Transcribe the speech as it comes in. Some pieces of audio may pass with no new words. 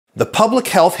The public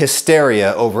health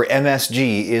hysteria over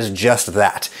MSG is just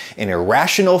that, an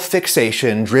irrational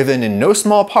fixation driven in no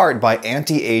small part by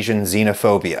anti-Asian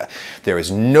xenophobia. There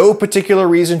is no particular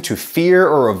reason to fear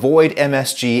or avoid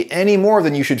MSG any more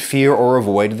than you should fear or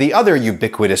avoid the other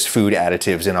ubiquitous food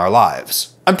additives in our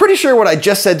lives. I'm pretty sure what I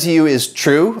just said to you is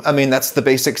true. I mean, that's the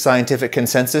basic scientific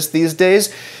consensus these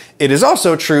days. It is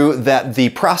also true that the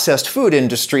processed food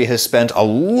industry has spent a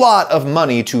lot of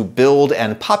money to build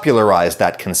and popularize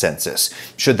that consensus.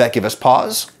 Should that give us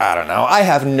pause? I don't know. I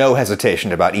have no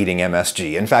hesitation about eating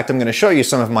MSG. In fact, I'm going to show you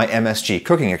some of my MSG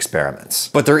cooking experiments.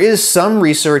 But there is some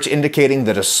research indicating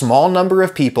that a small number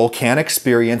of people can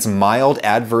experience mild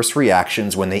adverse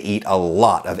reactions when they eat a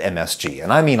lot of MSG,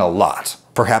 and I mean a lot.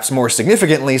 Perhaps more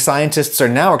significantly, scientists are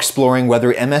now exploring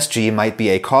whether MSG might be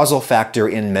a causal factor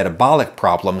in metabolic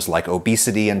problems like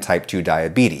obesity and type 2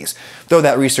 diabetes, though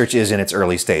that research is in its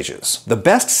early stages. The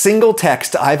best single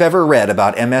text I've ever read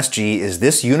about MSG is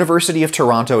this University of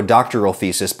Toronto doctoral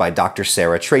thesis by Dr.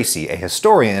 Sarah Tracy, a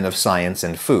historian of science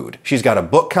and food. She's got a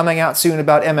book coming out soon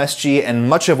about MSG, and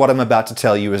much of what I'm about to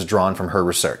tell you is drawn from her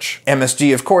research.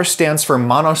 MSG, of course, stands for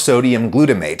monosodium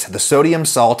glutamate, the sodium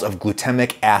salt of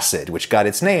glutamic acid, which got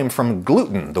its name from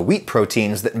gluten, the wheat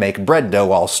proteins that make bread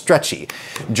dough all stretchy.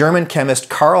 German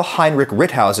chemist Karl Heinrich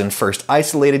Ritthausen first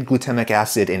isolated glutamic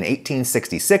acid in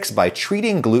 1866 by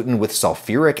treating gluten with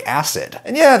sulfuric acid.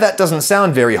 And yeah, that doesn't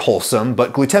sound very wholesome,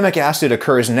 but glutamic acid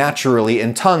occurs naturally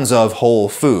in tons of whole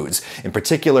foods, in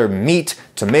particular meat,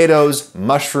 tomatoes,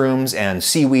 mushrooms, and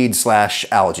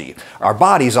seaweed/algae. Our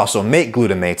bodies also make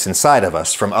glutamates inside of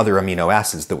us from other amino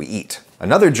acids that we eat.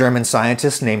 Another German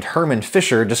scientist named Hermann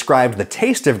Fischer described the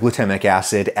taste of glutamic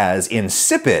acid as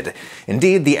insipid.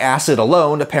 Indeed, the acid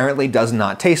alone apparently does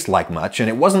not taste like much, and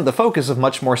it wasn't the focus of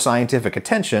much more scientific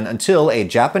attention until a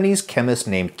Japanese chemist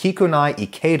named Kikunai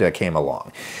Ikeda came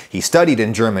along. He studied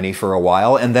in Germany for a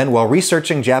while, and then while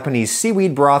researching Japanese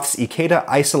seaweed broths, Ikeda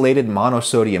isolated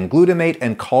monosodium glutamate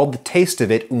and called the taste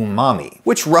of it umami,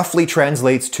 which roughly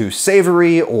translates to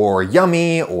savory or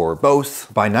yummy or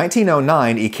both. By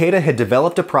 1909, Ikeda had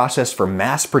developed a process for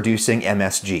mass-producing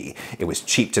MSG. It was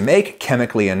cheap to make,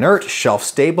 chemically inert,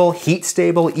 shelf-stable,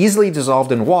 heat-stable, easily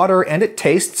dissolved in water, and it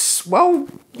tastes, well,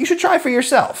 you should try for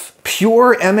yourself.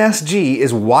 Pure MSG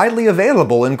is widely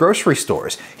available in grocery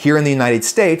stores. Here in the United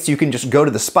States, you can just go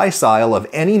to the spice aisle of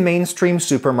any mainstream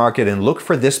supermarket and look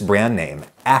for this brand name,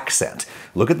 Accent.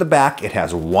 Look at the back, it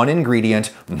has one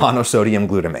ingredient, monosodium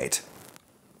glutamate.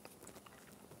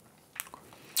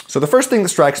 So the first thing that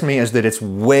strikes me is that it's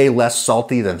way less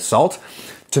salty than salt.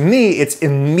 To me, it's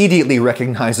immediately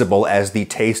recognizable as the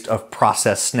taste of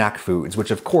processed snack foods,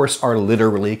 which of course are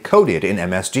literally coated in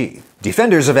MSG.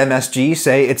 Defenders of MSG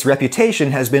say its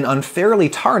reputation has been unfairly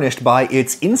tarnished by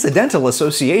its incidental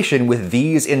association with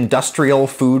these industrial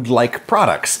food-like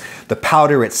products. The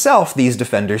powder itself, these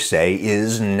defenders say,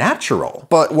 is natural.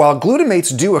 But while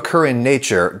glutamates do occur in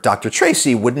nature, Dr.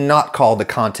 Tracy would not call the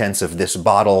contents of this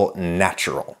bottle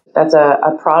natural. That's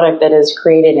a product that is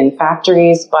created in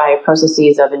factories by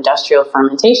processes of industrial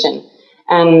fermentation.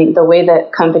 And the way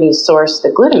that companies source the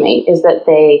glutamate is that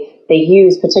they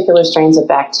use particular strains of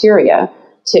bacteria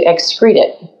to excrete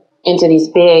it into these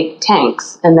big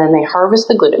tanks. And then they harvest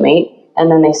the glutamate, and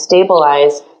then they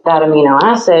stabilize that amino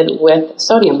acid with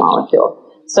sodium molecule.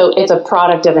 So it's a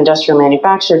product of industrial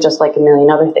manufacture, just like a million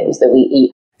other things that we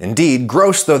eat. Indeed,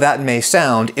 gross though that may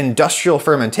sound, industrial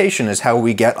fermentation is how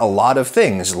we get a lot of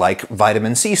things like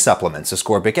vitamin C supplements,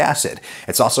 ascorbic acid.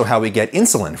 It's also how we get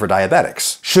insulin for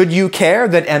diabetics. Should you care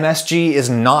that MSG is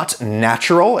not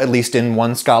natural, at least in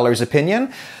one scholar's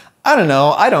opinion? I don't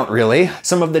know, I don't really.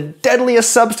 Some of the deadliest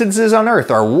substances on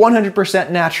Earth are 100%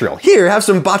 natural. Here, have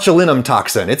some botulinum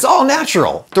toxin. It's all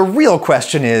natural. The real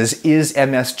question is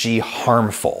MSG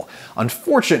harmful?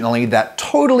 Unfortunately, that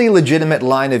totally legitimate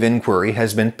line of inquiry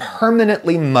has been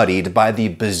permanently muddied by the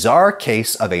bizarre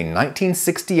case of a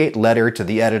 1968 letter to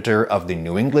the editor of the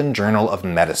New England Journal of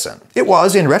Medicine. It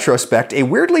was, in retrospect, a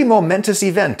weirdly momentous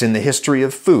event in the history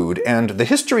of food, and the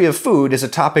history of food is a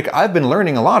topic I've been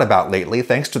learning a lot about lately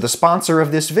thanks to the sponsor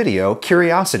of this video,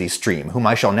 CuriosityStream, whom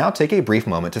I shall now take a brief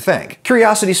moment to thank.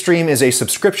 CuriosityStream is a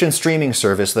subscription streaming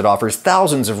service that offers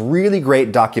thousands of really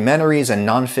great documentaries and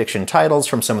nonfiction titles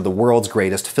from some of the world's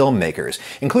greatest filmmakers,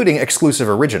 including exclusive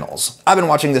originals. I've been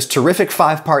watching this terrific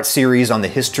 5-part series on the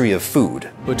history of food.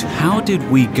 But how did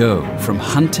we go from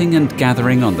hunting and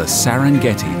gathering on the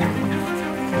Serengeti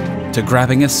to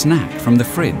grabbing a snack from the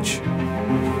fridge?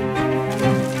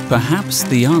 Perhaps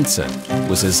the answer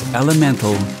was as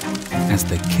elemental as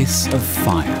the kiss of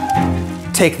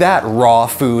fire. Take that, raw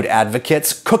food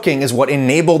advocates. Cooking is what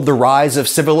enabled the rise of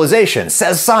civilization,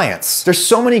 says science. There's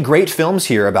so many great films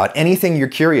here about anything you're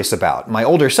curious about. My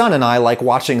older son and I like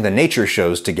watching the nature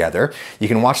shows together. You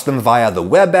can watch them via the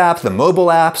web app, the mobile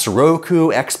apps, Roku,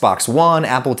 Xbox One,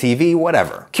 Apple TV,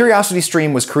 whatever.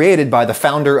 CuriosityStream was created by the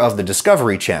founder of the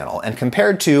Discovery Channel, and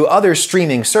compared to other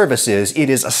streaming services, it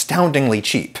is astoundingly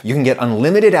cheap. You can get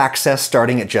unlimited access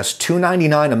starting at just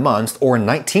 $2.99 a month or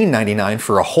 $19.99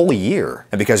 for a whole year.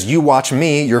 And because you watch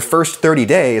me, your first 30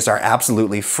 days are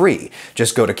absolutely free.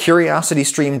 Just go to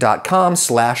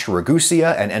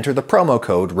curiositystream.com/Ragusia and enter the promo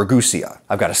code Ragusia.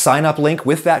 I've got a sign-up link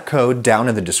with that code down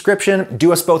in the description.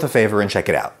 Do us both a favor and check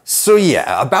it out. So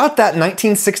yeah, about that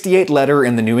 1968 letter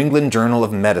in the New England Journal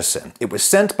of Medicine. It was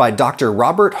sent by Dr.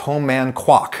 Robert Homan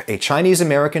Kwok, a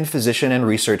Chinese-American physician and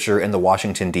researcher in the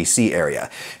Washington, D.C. area,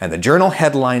 and the journal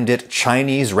headlined it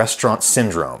Chinese Restaurant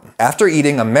Syndrome. After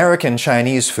eating American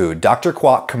Chinese food, Dr.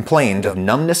 Kwok complained of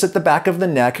numbness at the back of the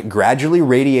neck, gradually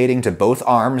radiating to both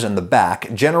arms and the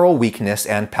back, general weakness,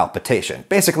 and palpitation.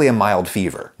 Basically a mild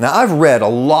fever. Now, I've read a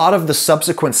lot of the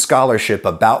subsequent scholarship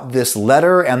about this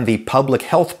letter and the public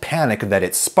health panic that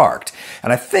it sparked,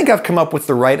 and I think I've come up with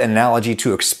the right analogy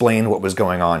to explain what was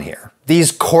going on here.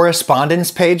 These correspondence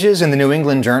pages in the New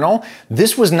England Journal,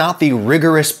 this was not the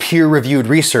rigorous peer-reviewed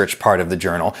research part of the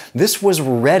journal. This was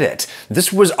Reddit.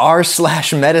 This was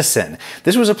r/medicine.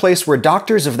 This was a place where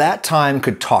doctors of that time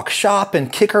could talk shop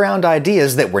and kick around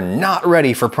ideas that were not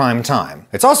ready for prime time.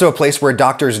 It's also a place where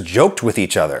doctors joked with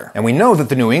each other. And we know that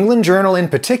the New England Journal in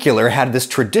particular had this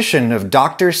tradition of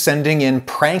doctors sending in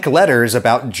prank letters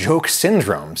about joke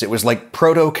syndromes. It was like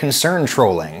proto-concern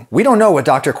trolling. We don't know what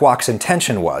Dr. Kwok's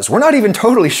intention was. We're not even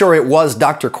totally sure it was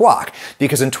Dr. Kwok,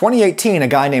 because in 2018 a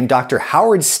guy named Dr.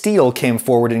 Howard Steele came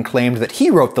forward and claimed that he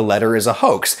wrote the letter as a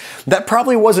hoax. That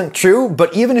probably wasn't true,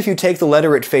 but even if you take the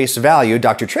letter at face value,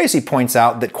 Dr. Tracy points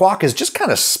out that Kwok is just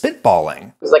kind of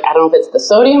spitballing. He's like, I don't know if it's the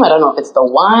sodium, I don't know if it's the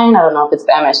wine, I don't know if it's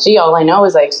the MSG, all I know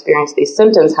is I experienced these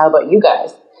symptoms, how about you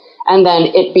guys? And then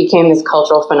it became this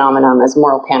cultural phenomenon, as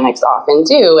moral panics often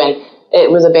do, and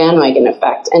it was a bandwagon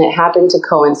effect, and it happened to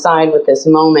coincide with this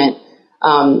moment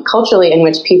culturally in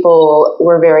which people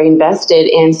were very invested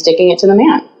in sticking it to the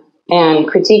man and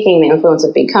critiquing the influence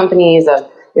of big companies, of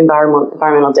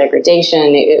environmental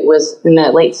degradation. It was in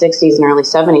the late 60s and early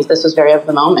 70s. This was very of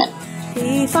the moment.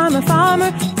 Hey, farmer,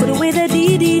 put away the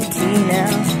DDT now.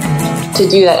 To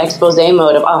do that expose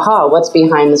mode of, aha, what's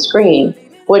behind the screen?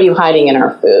 What are you hiding in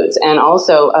our foods? And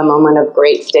also a moment of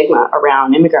great stigma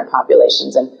around immigrant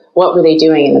populations and what were they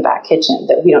doing in the back kitchen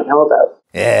that we don't know about.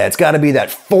 Yeah, it's gotta be that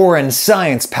foreign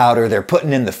science powder they're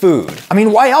putting in the food. I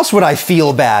mean, why else would I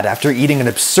feel bad after eating an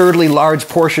absurdly large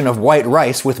portion of white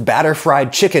rice with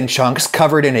batter-fried chicken chunks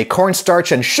covered in a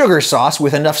cornstarch and sugar sauce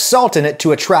with enough salt in it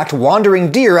to attract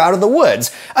wandering deer out of the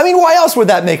woods? I mean, why else would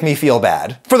that make me feel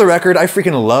bad? For the record, I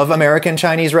freaking love American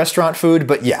Chinese restaurant food,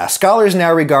 but yeah, scholars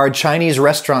now regard Chinese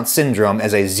restaurant syndrome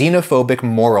as a xenophobic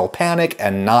moral panic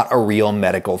and not a real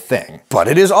medical thing. But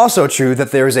it is also true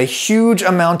that there is a huge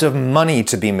amount of money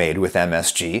to be made with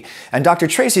MSG, and Dr.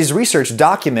 Tracy's research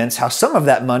documents how some of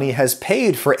that money has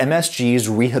paid for MSG's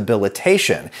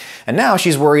rehabilitation. And now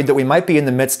she's worried that we might be in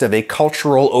the midst of a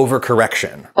cultural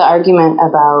overcorrection. The argument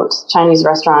about Chinese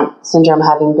restaurant syndrome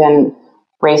having been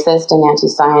racist and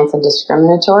anti-science and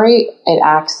discriminatory, it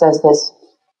acts as this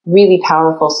really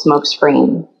powerful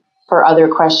smokescreen for other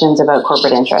questions about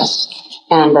corporate interest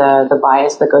and the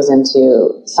bias that goes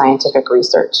into scientific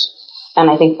research. And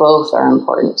I think both are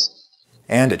important.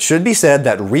 And it should be said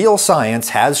that real science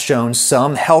has shown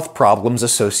some health problems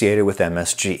associated with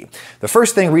MSG. The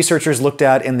first thing researchers looked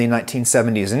at in the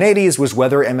 1970s and 80s was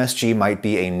whether MSG might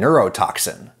be a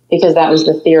neurotoxin. Because that was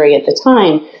the theory at the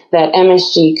time, that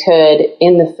MSG could,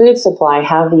 in the food supply,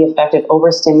 have the effect of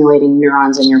overstimulating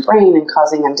neurons in your brain and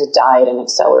causing them to die at an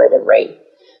accelerated rate.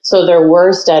 So there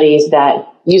were studies that,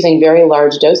 using very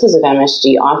large doses of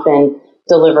MSG, often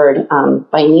delivered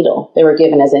by needle. They were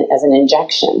given as an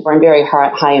injection, or in very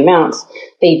high amounts.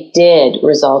 They did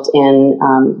result in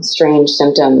strange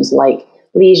symptoms like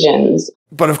lesions.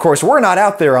 But of course, we're not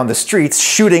out there on the streets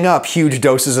shooting up huge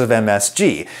doses of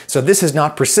MSG, so this has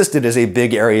not persisted as a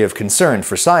big area of concern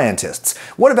for scientists.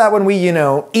 What about when we,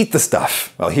 eat the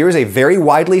stuff? Well, here's a very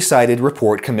widely cited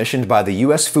report commissioned by the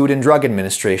US Food and Drug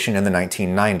Administration in the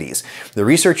 1990s. The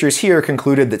researchers here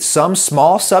concluded that some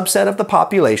small subset of the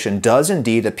population does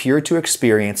indeed appear to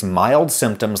experience mild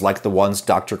symptoms like the ones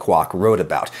Dr. Kwok wrote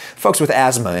about, folks with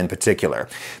asthma in particular.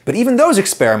 But even those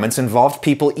experiments involved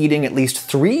people eating at least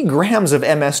 3 grams of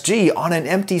MSG on an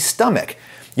empty stomach.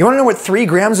 You want to know what 3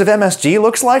 grams of MSG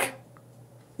looks like?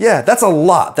 Yeah, that's a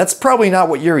lot. That's probably not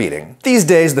what you're eating. These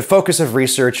days, the focus of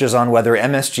research is on whether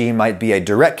MSG might be a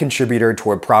direct contributor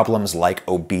toward problems like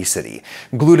obesity.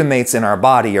 Glutamates in our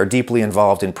body are deeply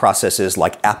involved in processes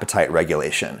like appetite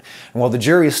regulation. And while the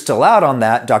jury is still out on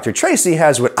that, Dr. Tracy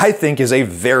has what I think is a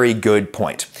very good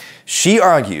point. She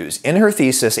argues in her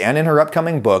thesis and in her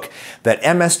upcoming book that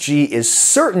MSG is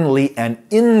certainly an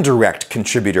indirect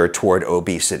contributor toward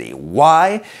obesity.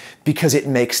 Why? Because it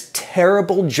makes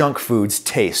terrible junk foods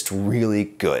taste really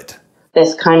good.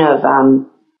 This kind of,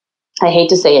 I hate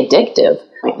to say addictive,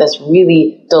 like this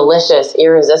really delicious,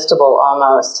 irresistible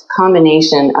almost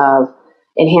combination of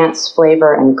enhanced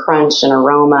flavor and crunch and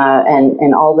aroma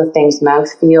and all the things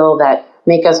mouthfeel that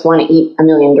make us want to eat a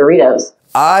million Doritos.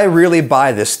 I really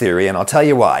buy this theory, and I'll tell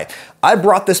you why. I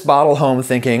brought this bottle home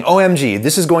thinking, OMG,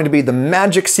 this is going to be the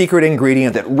magic secret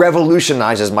ingredient that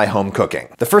revolutionizes my home cooking.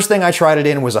 The first thing I tried it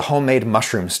in was a homemade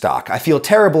mushroom stock. I feel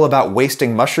terrible about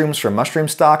wasting mushrooms from mushroom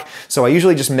stock, so I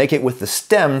usually just make it with the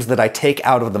stems that I take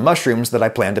out of the mushrooms that I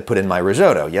plan to put in my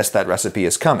risotto. Yes, that recipe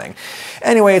is coming.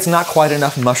 Anyway, it's not quite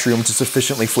enough mushroom to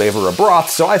sufficiently flavor a broth,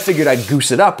 so I figured I'd goose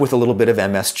it up with a little bit of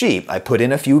MSG. I put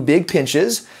in a few big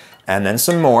pinches, and then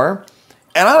some more.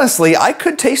 And honestly, I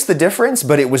could taste the difference,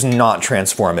 but it was not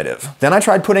transformative. Then I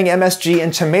tried putting MSG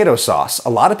in tomato sauce. A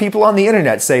lot of people on the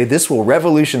internet say this will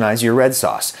revolutionize your red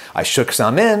sauce. I shook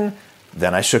some in,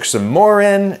 then I shook some more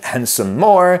in, and some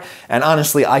more, and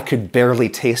honestly, I could barely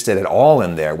taste it at all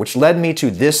in there, which led me to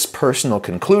this personal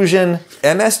conclusion.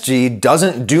 MSG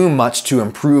doesn't do much to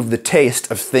improve the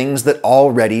taste of things that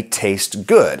already taste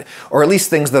good, or at least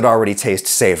things that already taste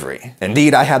savory.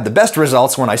 Indeed, I had the best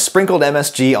results when I sprinkled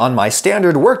MSG on my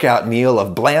standard workout meal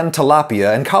of bland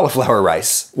tilapia and cauliflower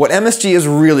rice. What MSG is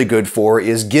really good for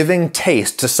is giving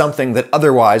taste to something that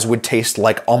otherwise would taste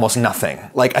like almost nothing.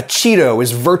 Like a Cheeto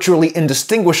is virtually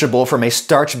indistinguishable from a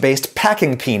starch-based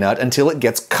packing peanut until it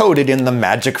gets coated in the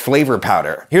magic flavor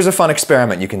powder. Here's a fun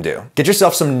experiment you can do. Get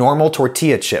yourself some normal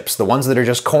tortilla chips, the ones that are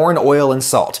just corn, oil, and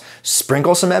salt.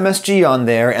 Sprinkle some MSG on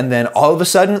there, and then all of a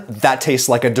sudden, that tastes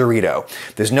like a Dorito.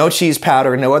 There's no cheese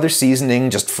powder, no other seasoning,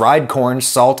 just fried corn,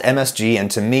 salt, MSG, and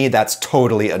to me, that's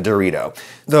totally a Dorito.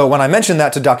 Though when I mentioned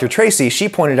that to Dr. Tracy, she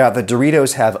pointed out that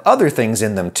Doritos have other things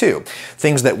in them too.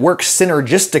 Things that work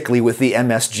synergistically with the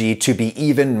MSG to be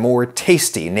even more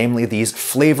tasty, namely these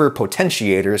flavor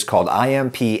potentiators called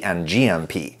IMP and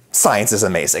GMP. Science is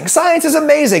amazing. Science is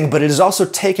amazing, but it has also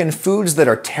taken foods that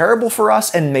are terrible for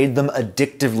us and made them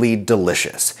addictively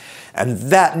delicious. And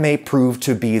that may prove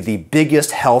to be the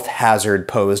biggest health hazard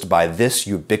posed by this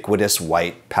ubiquitous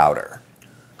white powder.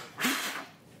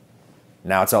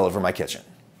 Now it's all over my kitchen.